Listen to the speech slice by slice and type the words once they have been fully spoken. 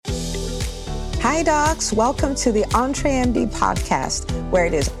Hi, docs. Welcome to the EntreMD podcast, where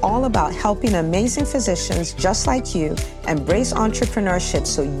it is all about helping amazing physicians just like you embrace entrepreneurship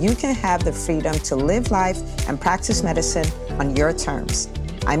so you can have the freedom to live life and practice medicine on your terms.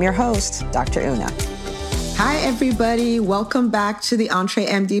 I'm your host, Dr. Una. Hi, everybody. Welcome back to the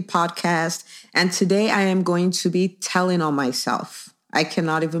EntreMD podcast. And today I am going to be telling on myself. I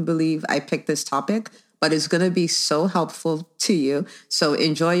cannot even believe I picked this topic, but it's going to be so helpful to you. So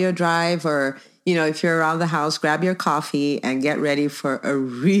enjoy your drive, or, if you're around the house, grab your coffee and get ready for a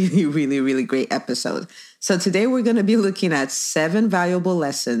really great episode. So today we're going to be looking at 7 valuable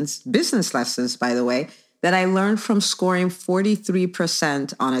lessons, business lessons, by the way, that I learned from scoring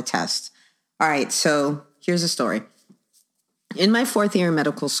 43% on a test. All right, so here's the story. In my 4th year in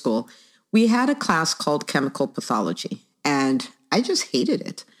medical school, we had a class called chemical pathology, and I just hated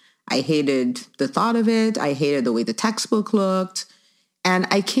it. I hated the thought of it. I hated the way the textbook looked. And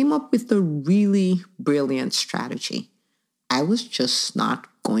I came up with a really brilliant strategy. I was just not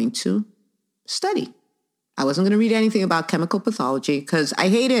going to study. I wasn't going to read anything about chemical pathology because I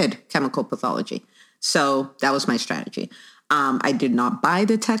hated chemical pathology. So that was my strategy. I did not buy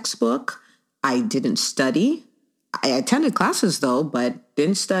the textbook. I didn't study. I attended classes though, but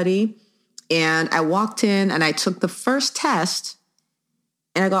didn't study. And I walked in and I took the first test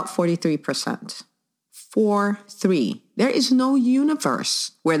and I got 43%. 4.3. There is no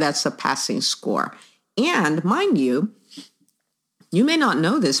universe where that's a passing score. And mind you, you may not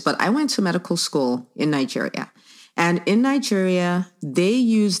know this, but I went to medical school in Nigeria. And in Nigeria, they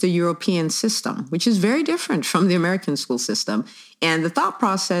use the European system, which is very different from the American school system. And the thought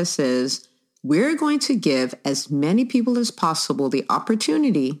process is, we're going to give as many people as possible the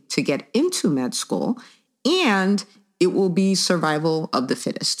opportunity to get into med school, and it will be survival of the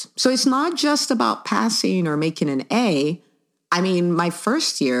fittest. So it's not just about passing or making an A. I mean, my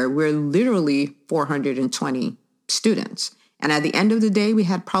first year, we're literally 420 students. And at the end of the day, we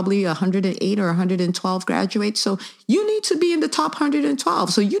had probably 108 or 112 graduates. So you need to be in the top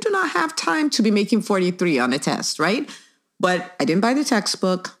 112. So you do not have time to be making 43 on a test, right? But I didn't buy the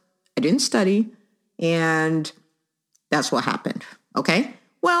textbook. I didn't study. And that's what happened. Okay.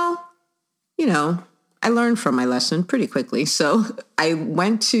 Well, I learned from my lesson pretty quickly. So I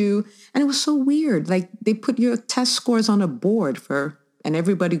went to, and it was so weird. Like, they put your test scores on a board and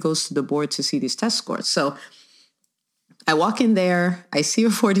everybody goes to the board to see these test scores. So I walk in there, I see a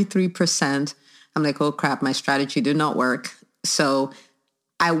 43%. I'm like, oh crap, my strategy did not work. So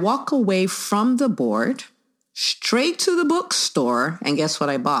I walk away from the board, straight to the bookstore, and guess what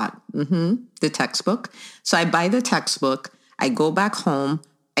I bought? The textbook. So I buy the textbook, I go back home,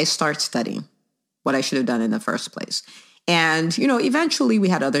 I start studying what I should have done in the first place. And, eventually we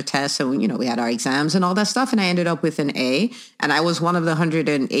had other tests and, we had our exams and all that stuff. And I ended up with an A, and I was one of the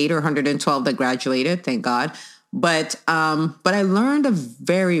 108 or 112 that graduated, thank God. But I learned a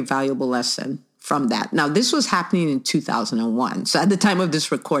very valuable lesson from that. Now, this was happening in 2001. So at the time of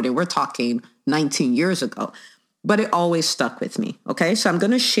this recording, we're talking 19 years ago, but it always stuck with me. Okay. So I'm going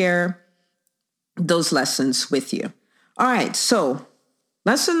to share those lessons with you. All right. So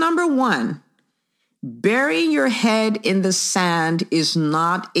lesson number 1, burying your head in the sand is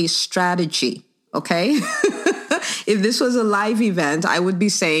not a strategy. Okay. If this was a live event, I would be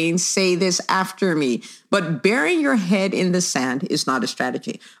saying, say this after me. But burying your head in the sand is not a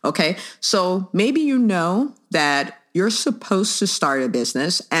strategy. Okay. So maybe you know that you're supposed to start a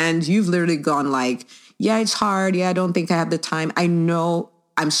business and you've literally gone like, yeah, it's hard. Yeah, I don't think I have the time. I know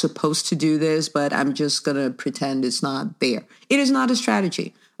I'm supposed to do this, but I'm just going to pretend it's not there. It is not a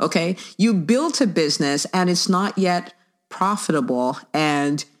strategy. Okay. You built a business and it's not yet profitable,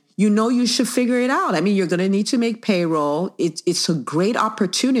 and you should figure it out. I mean, you're going to need to make payroll. It's a great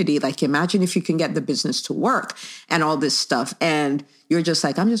opportunity. Like, imagine if you can get the business to work and all this stuff. And you're just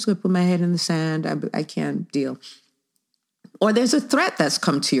like, I'm just going to put my head in the sand. I can't deal. Or there's a threat that's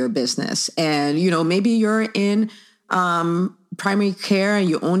come to your business. And, maybe you're in primary care and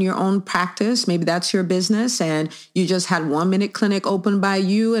you own your own practice. Maybe that's your business, and you just had 1-minute clinic open by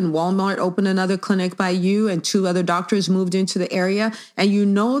you, and Walmart opened another clinic by you, and 2 other doctors moved into the area. And you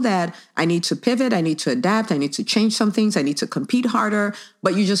know that I need to pivot, I need to adapt, I need to change some things, I need to compete harder,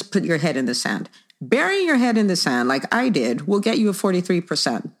 but you just put your head in the sand. Burying your head in the sand, like I did, will get you a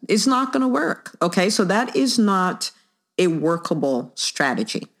 43%. It's not going to work. Okay. So that is not a workable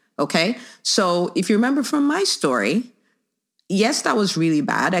strategy. Okay. So if you remember from my story, yes, that was really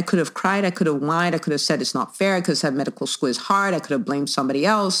bad. I could have cried. I could have whined. I could have said it's not fair. I could have said medical school is hard. I could have blamed somebody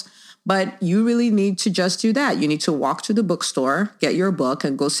else. But you really need to just do that. You need to walk to the bookstore, get your book,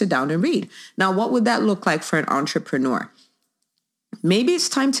 and go sit down and read. Now, what would that look like for an entrepreneur? maybe it's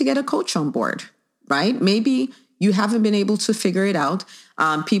time to get a coach on board, right? Maybe you haven't been able to figure it out.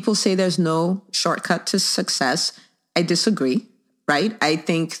 People say there's no shortcut to success. I disagree, right? I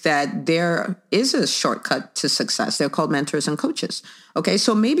think that there is a shortcut to success. They're called mentors and coaches. Okay,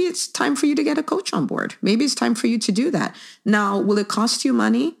 so maybe it's time for you to get a coach on board. Maybe it's time for you to do that. Now, will it cost you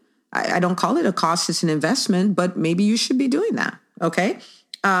money? I don't call it a cost, it's an investment, but maybe you should be doing that, okay?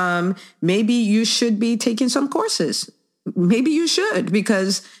 Maybe you should be taking some courses. Maybe you should,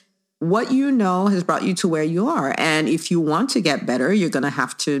 because what you know has brought you to where you are. And if you want to get better, you're going to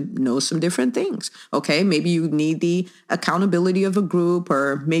have to know some different things. Okay. Maybe you need the accountability of a group,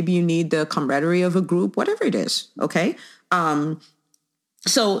 or maybe you need the camaraderie of a group, whatever it is. Okay.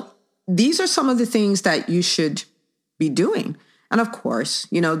 So these are some of the things that you should be doing. And of course,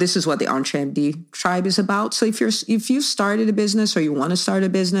 this is what the EntreMD tribe is about. So if you've started a business, or you want to start a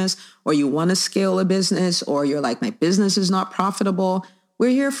business, or you want to scale a business, or you're like, my business is not profitable, we're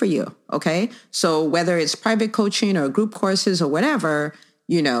here for you. Okay. So whether it's private coaching or group courses or whatever,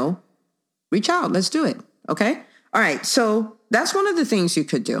 reach out. Let's do it. Okay. All right. So that's one of the things you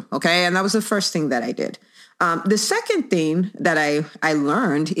could do. Okay. And that was the first thing that I did. The second thing that I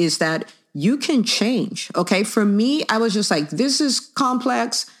learned is that you can change. Okay. For me, I was just like, this is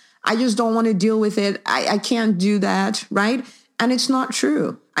complex. I just don't want to deal with it. I can't do that. Right. And it's not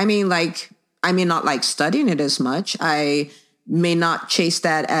true. I may not like studying it as much. I may not chase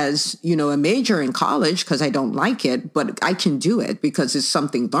that as, a major in college because I don't like it, but I can do it because it's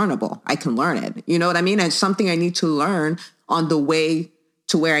something learnable. I can learn it. You know what I mean? It's something I need to learn on the way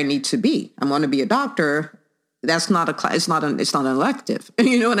to where I need to be. I want to be a doctor. That's not a class. It's not an elective.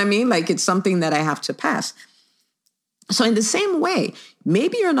 You know what I mean? Like, it's something that I have to pass. So in the same way,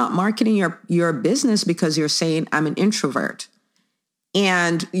 maybe you're not marketing your business because you're saying, I'm an introvert.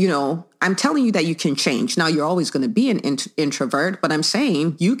 And, I'm telling you that you can change. Now, you're always going to be an introvert, but I'm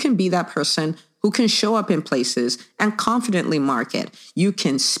saying you can be that person who can show up in places and confidently market. You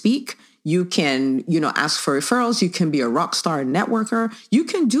can speak. You can, ask for referrals. You can be a rock star networker. You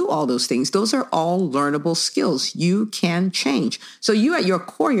can do all those things. Those are all learnable skills. You can change. So you at your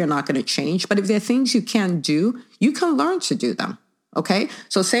core, you're not going to change. But if there are things you can do, you can learn to do them. Okay.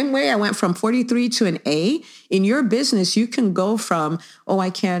 So same way I went from 43 to an A. In your business, you can go from, I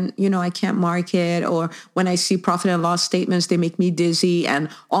can't market, or when I see profit and loss statements, they make me dizzy, and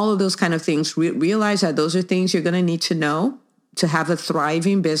all of those kind of things. Realize that those are things you're going to need to know to have a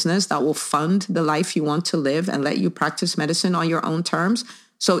thriving business that will fund the life you want to live and let you practice medicine on your own terms.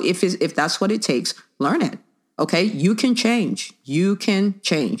 So if that's what it takes, learn it. Okay. You can change. You can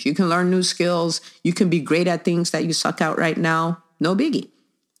change. You can learn new skills. You can be great at things that you suck at right now. No biggie.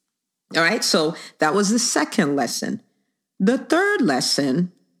 All right. So that was the second lesson. The third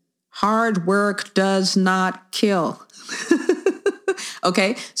lesson, hard work does not kill.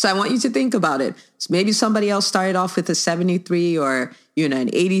 Okay. So I want you to think about it. So maybe somebody else started off with a 73 or, an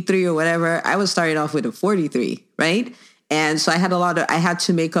 83 or whatever. I was starting off with a 43, right? And so I had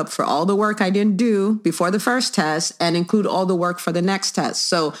to make up for all the work I didn't do before the first test and include all the work for the next test.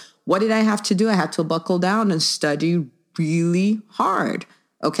 So what did I have to do? I had to buckle down and study really hard.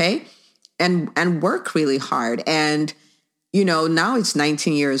 Okay. And work really hard. And, now it's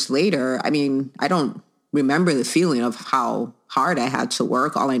 19 years later. I don't remember the feeling of how hard I had to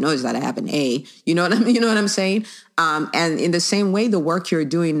work. All I know is that I have an A. You know what I'm saying? And in the same way, the work you're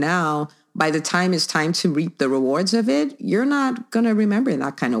doing now, by the time it's time to reap the rewards of it, you're not going to remember in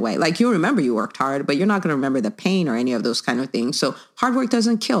that kind of way. Like, you'll remember you worked hard, but you're not going to remember the pain or any of those kind of things. So hard work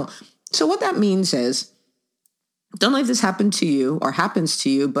doesn't kill. So what that means is, don't know if this happened to you or happens to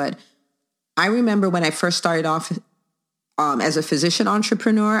you, but I remember when I first started off as a physician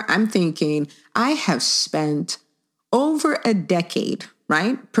entrepreneur, I'm thinking, I have spent over a decade,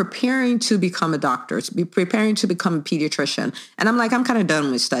 right, preparing to become a doctor, preparing to become a pediatrician. And I'm like, I'm kind of done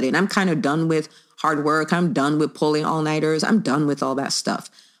with studying. I'm kind of done with hard work. I'm done with pulling all-nighters. I'm done with all that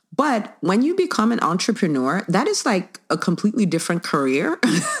stuff. But when you become an entrepreneur, that is like a completely different career.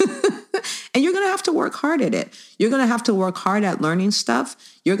 And you're going to have to work hard at it. You're going to have to work hard at learning stuff.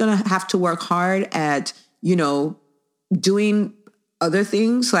 You're going to have to work hard at, doing other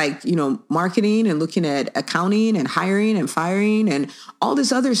things like, marketing and looking at accounting and hiring and firing and all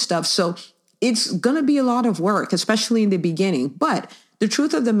this other stuff. So it's going to be a lot of work, especially in the beginning. But the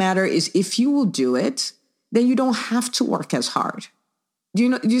truth of the matter is, if you will do it, then you don't have to work as hard.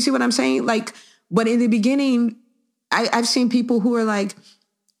 Do you see what I'm saying? Like, but in the beginning, I've seen people who are like,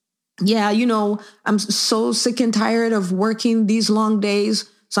 yeah, I'm so sick and tired of working these long days,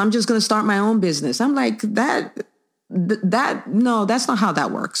 so I'm just going to start my own business. I'm like, no, that's not how that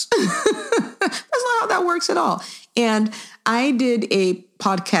works. That's not how that works at all. And I did a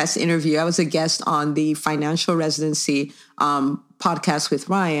podcast interview. I was a guest on the Financial Residency podcast with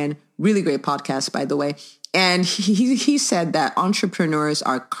Ryan. Really great podcast, by the way. And he said that entrepreneurs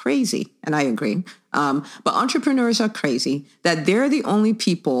are crazy. And I agree. But entrepreneurs are crazy, that they're the only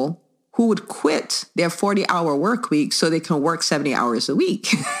people who would quit their 40-hour work week so they can work 70 hours a week.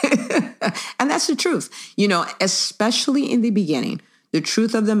 And that's the truth, especially in the beginning. The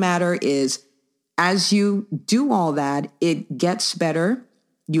truth of the matter is, as you do all that, it gets better.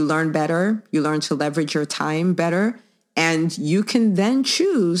 You learn better. You learn to leverage your time better. And you can then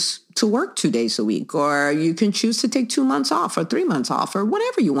choose to work 2 days a week, or you can choose to take 2 months off or 3 months off or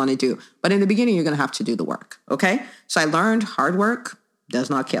whatever you want to do. But in the beginning, you're going to have to do the work. Okay. So I learned hard work does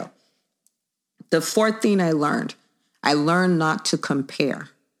not kill. The fourth thing I learned not to compare.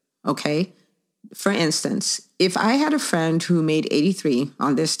 Okay. For instance, if I had a friend who made 83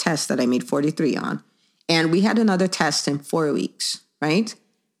 on this test that I made 43 on, and we had another test in 4 weeks, right?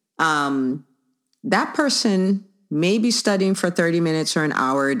 That person may be studying for 30 minutes or an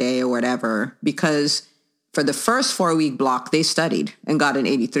hour a day or whatever, because for the first 4-week block, they studied and got an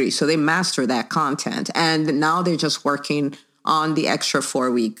 83. So they mastered that content. And now they're just working on the extra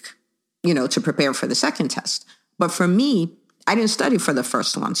 4-week, to prepare for the second test. But for me, I didn't study for the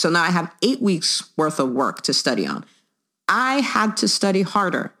first one. So now I have 8 weeks worth of work to study on. I had to study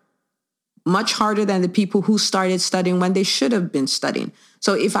harder, much harder than the people who started studying when they should have been studying.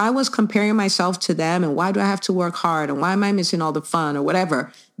 So if I was comparing myself to them and why do I have to work hard and why am I missing all the fun or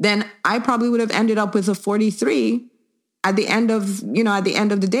whatever, then I probably would have ended up with a 43 at the end of,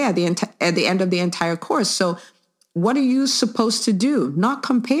 the day, at the end of the entire course. So what are you supposed to do? Not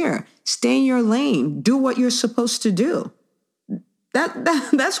compare. Stay in your lane. Do what you're supposed to do.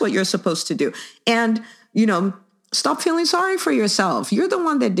 That's what you're supposed to do. And, stop feeling sorry for yourself. You're the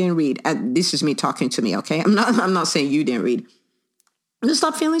one that didn't read. And this is me talking to me, okay? I'm not saying you didn't read. Just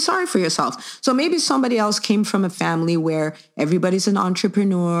stop feeling sorry for yourself. So maybe somebody else came from a family where everybody's an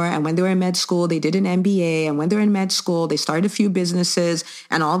entrepreneur, and when they were in med school, they did an MBA, and when they're in med school, they started a few businesses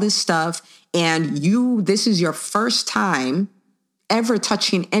and all this stuff. And this is your first time ever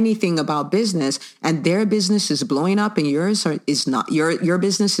touching anything about business, and their business is blowing up and yours is not, your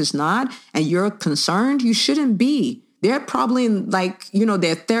business is not, and you're concerned. You shouldn't be. They're probably in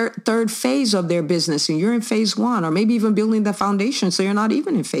their third phase of their business, and you're in phase 1, or maybe even building the foundation. So you're not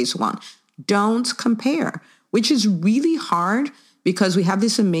even in phase 1. Don't compare, which is really hard because we have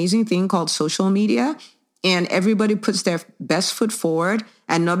this amazing thing called social media, and everybody puts their best foot forward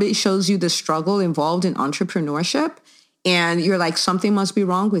and nobody shows you the struggle involved in entrepreneurship. And you're like, something must be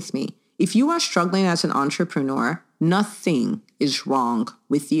wrong with me. If you are struggling as an entrepreneur, nothing is wrong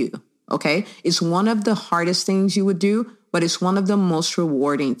with you. Okay. It's one of the hardest things you would do, but it's one of the most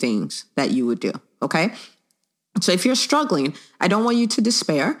rewarding things that you would do. Okay. So if you're struggling, I don't want you to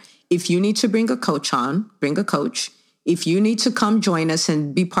despair. If you need to bring a coach on, bring a coach. If you need to come join us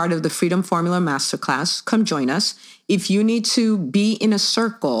and be part of the Freedom Formula Masterclass, come join us. If you need to be in a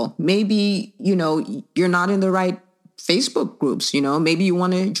circle, maybe, you're not in the right Facebook groups, maybe you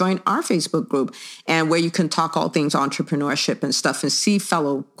want to join our Facebook group, and where you can talk all things entrepreneurship and stuff and see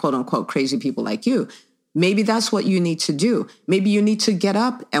fellow quote unquote crazy people like you. Maybe that's what you need to do. Maybe you need to get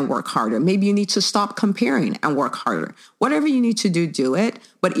up and work harder. Maybe you need to stop comparing and work harder. Whatever you need to do, do it.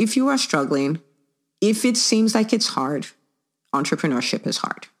 But if you are struggling, if it seems like it's hard, entrepreneurship is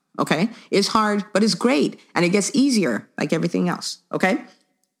hard. Okay. It's hard, but it's great. And it gets easier like everything else. Okay.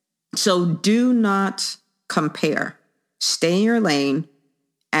 So do not compare. Stay in your lane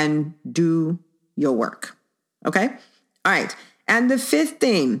and do your work. Okay. All right. And the fifth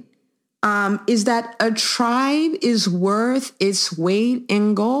thing is that a tribe is worth its weight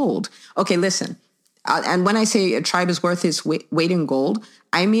in gold. Okay, listen. And when I say a tribe is worth its weight in gold,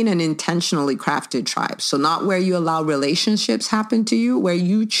 I mean an intentionally crafted tribe. So not where you allow relationships happen to you, where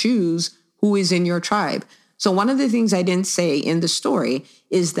you choose who is in your tribe. So one of the things I didn't say in the story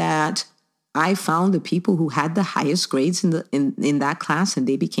is that I found the people who had the highest grades in that class, and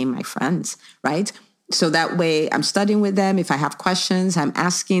they became my friends, right? So that way I'm studying with them. If I have questions, I'm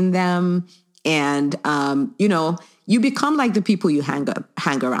asking them. And, you become like the people you hang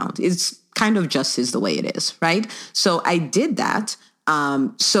around. It's kind of just is the way it is, right? So I did that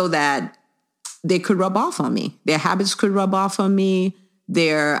so that they could rub off on me. Their habits could rub off on me.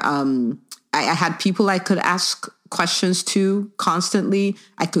 I had people I could ask questions to constantly.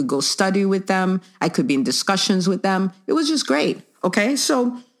 I could go study with them. I could be in discussions with them. It was just great. Okay.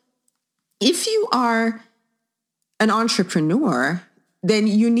 So if you are an entrepreneur, then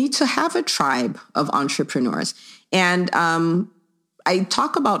you need to have a tribe of entrepreneurs. And I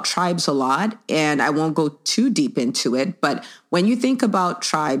talk about tribes a lot, and I won't go too deep into it. But when you think about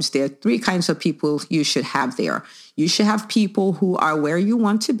tribes, there are three kinds of people you should have there. You should have people who are where you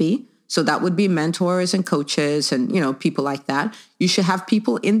want to be. So that would be mentors and coaches and, people like that. You should have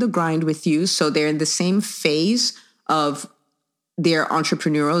people in the grind with you. So they're in the same phase of their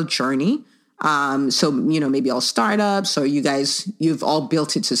entrepreneurial journey. So, maybe all startups, or you've all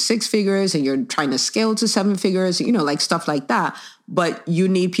built it to 6 figures and you're trying to scale to 7 figures, like stuff like that. But you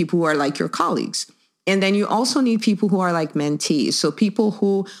need people who are like your colleagues. And then you also need people who are like mentees. So people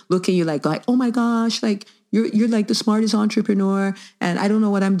who look at you like, oh my gosh, like you're like the smartest entrepreneur and I don't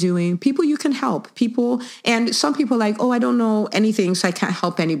know what I'm doing. People you can help. And some people are like, oh, I don't know anything, so I can't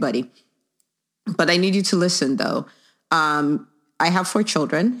help anybody. But I need you to listen though. I have 4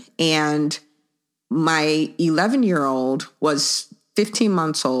 children, and my 11-year-old was 15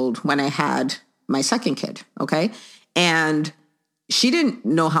 months old when I had my second kid, okay? And she didn't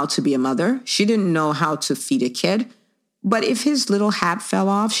know how to be a mother. She didn't know how to feed a kid. But if his little hat fell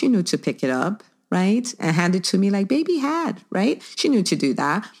off, she knew to pick it up, right? And hand it to me like baby hat, right? She knew to do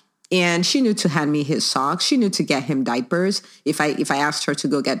that. And she knew to hand me his socks. She knew to get him diapers if I asked her to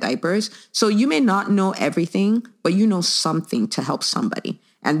go get diapers. So you may not know everything, but you know something to help somebody.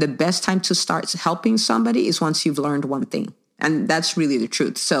 And the best time to start helping somebody is once you've learned one thing. And that's really the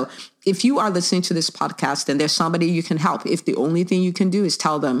truth. So if you are listening to this podcast and there's somebody you can help, if the only thing you can do is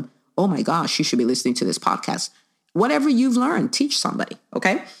tell them, oh my gosh, you should be listening to this podcast. Whatever you've learned, teach somebody,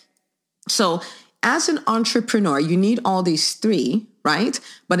 okay? So as an entrepreneur, you need all these 3, right?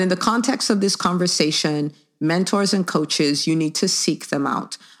 But in the context of this conversation, mentors and coaches, you need to seek them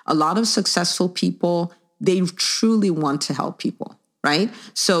out. A lot of successful people, they truly want to help people, right?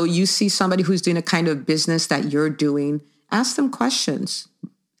 So you see somebody who's doing a kind of business that you're doing, ask them questions.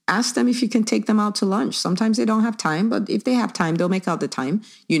 Ask them if you can take them out to lunch. Sometimes they don't have time, but if they have time, they'll make out the time,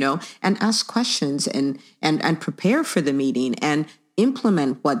 and ask questions and prepare for the meeting and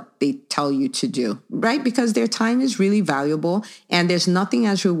implement what they tell you to do, right? Because their time is really valuable, and there's nothing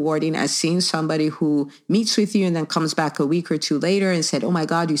as rewarding as seeing somebody who meets with you and then comes back a week or 2 later and said, oh my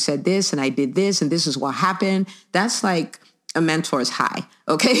God, you said this and I did this and this is what happened. That's like a mentor's high.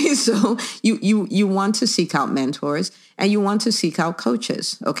 Okay. So you want to seek out mentors and you want to seek out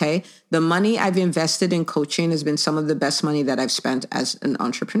coaches. Okay. The money I've invested in coaching has been some of the best money that I've spent as an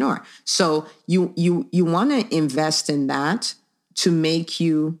entrepreneur. So you want to invest in that to make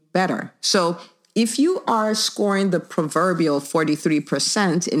you better. So if you are scoring the proverbial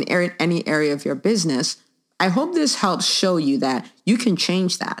 43% in any area of your business, I hope this helps show you that you can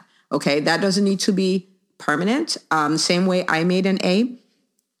change that. Okay. That doesn't need to be permanent. Same way I made an A,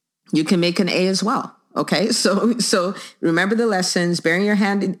 you can make an A as well. Okay. So remember the lessons. Burying your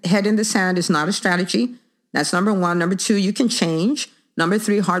head in the sand is not a strategy. That's number 1. Number 2, you can change. Number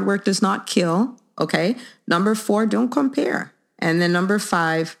 3, hard work does not kill. Okay. Number 4, don't compare. And then number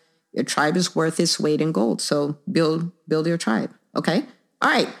 5, your tribe is worth its weight in gold. So build your tribe. Okay.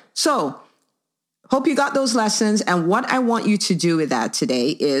 All right. So hope you got those lessons. And what I want you to do with that today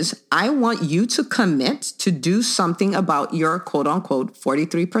is I want you to commit to do something about your quote unquote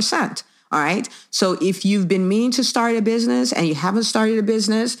 43%. All right. So if you've been meaning to start a business and you haven't started a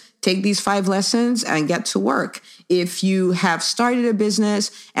business, take these 5 lessons and get to work. If you have started a business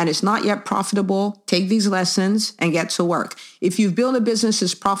and it's not yet profitable, take these lessons and get to work. If you've built a business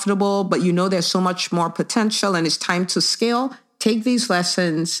that's profitable, but you know there's so much more potential and it's time to scale, take these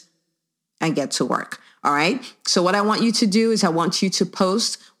lessons and get to work. All right. So what I want you to do is I want you to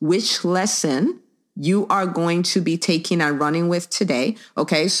post which lesson you are going to be taking and running with today.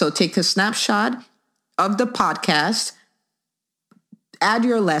 Okay. So take a snapshot of the podcast, add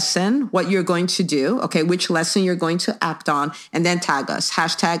your lesson, what you're going to do. Okay. Which lesson you're going to act on, and then tag us,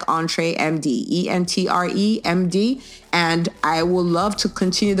 #EntreMD, ENTREMD. And I will love to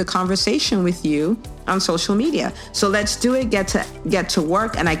continue the conversation with you on social media. So let's do it, get to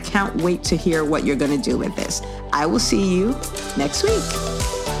work. And I can't wait to hear what you're going to do with this. I will see you next week.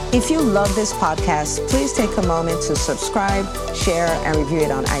 If you love this podcast, please take a moment to subscribe, share, and review it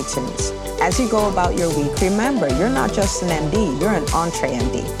on iTunes. As you go about your week, remember, you're not just an MD, you're an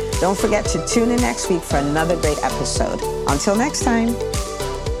EntreMD. Don't forget to tune in next week for another great episode. Until next time.